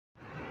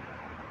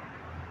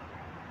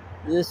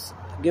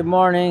Good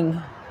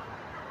morning,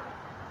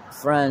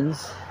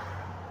 friends.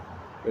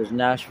 There's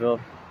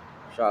Nashville,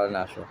 Charlotte,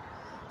 Nashville.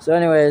 So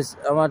anyways,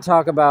 I want to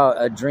talk about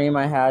a dream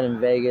I had in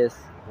Vegas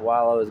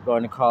while I was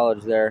going to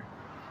college there.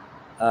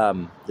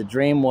 The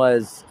dream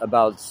was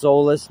about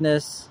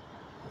soullessness.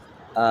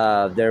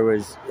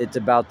 It's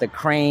about the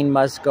crane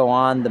must go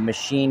on, the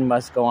machine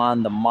must go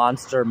on, the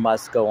monster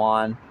must go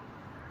on,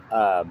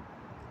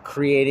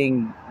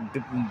 creating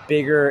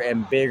bigger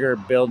and bigger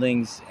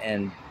buildings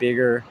and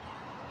bigger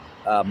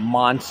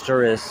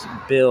monstrous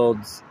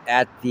builds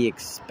at the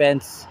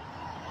expense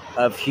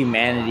of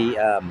humanity.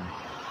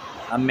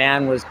 A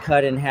man was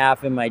cut in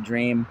half in my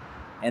dream,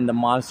 and the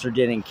monster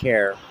didn't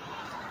care.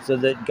 So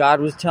that God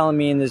was telling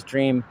me in this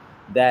dream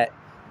that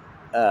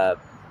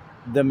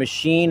the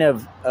machine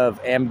of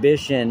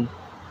ambition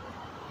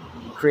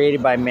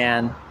created by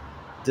man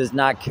does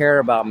not care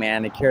about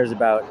man. It cares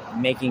about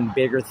making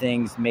bigger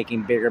things,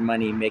 making bigger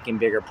money, making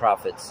bigger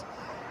profits.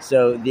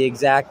 So the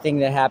exact thing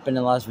that happened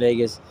in Las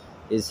Vegas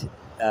is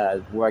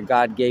where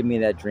God gave me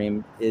that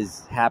dream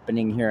is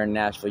happening here in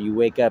Nashville. You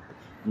wake up,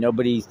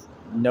 nobody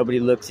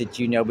looks at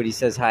you, nobody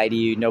says hi to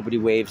you, nobody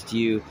waves to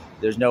you.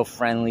 There's no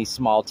friendly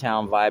small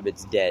town vibe.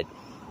 It's dead.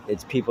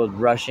 It's people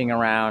rushing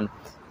around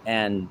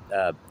and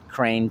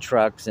crane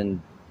trucks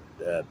and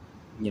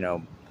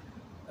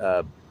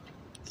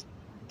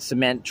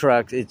cement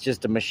trucks. It's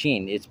just a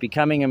machine. It's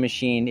becoming a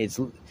machine.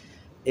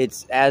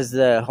 It's as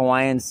the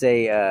Hawaiians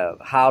say,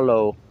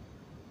 haulo.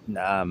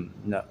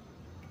 No.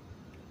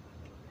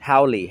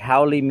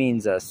 Haole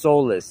means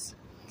soulless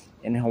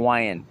in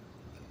Hawaiian.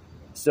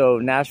 So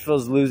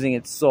Nashville's losing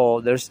its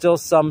soul. There's still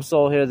some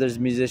soul here. There's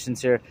musicians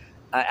here.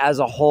 As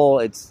a whole,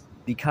 it's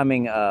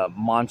becoming a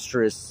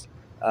monstrous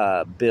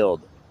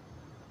build.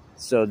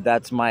 So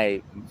that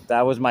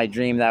was my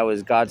dream. That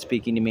was God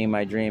speaking to me in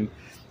my dream.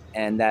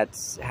 And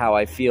that's how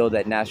I feel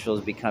that Nashville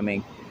is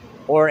becoming,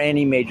 or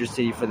any major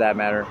city for that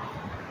matter.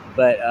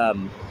 But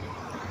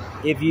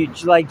if you,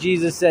 like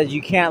Jesus says,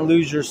 you can't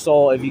lose your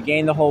soul. If you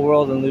gain the whole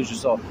world and lose your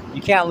soul,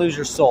 you can't lose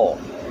your soul.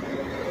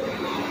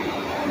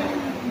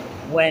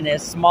 When a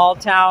small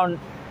town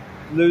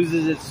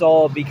loses its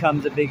soul,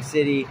 becomes a big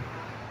city,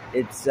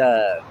 it's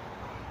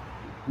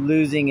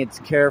losing its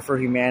care for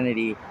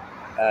humanity.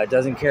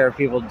 Doesn't care if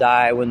people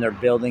die when they're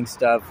building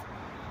stuff.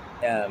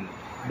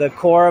 The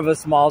core of a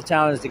small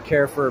town is to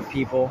care for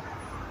people.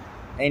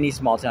 Any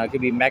small town. It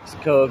could be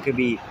Mexico. It could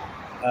be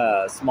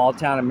small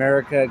town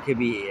America. It could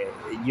be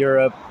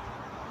Europe.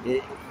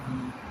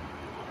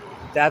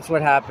 That's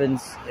what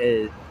happens.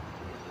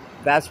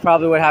 That's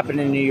probably what happened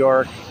in New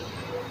York.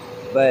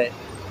 But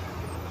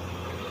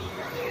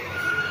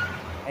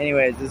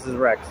anyways, this is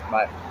Rex.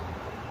 Bye.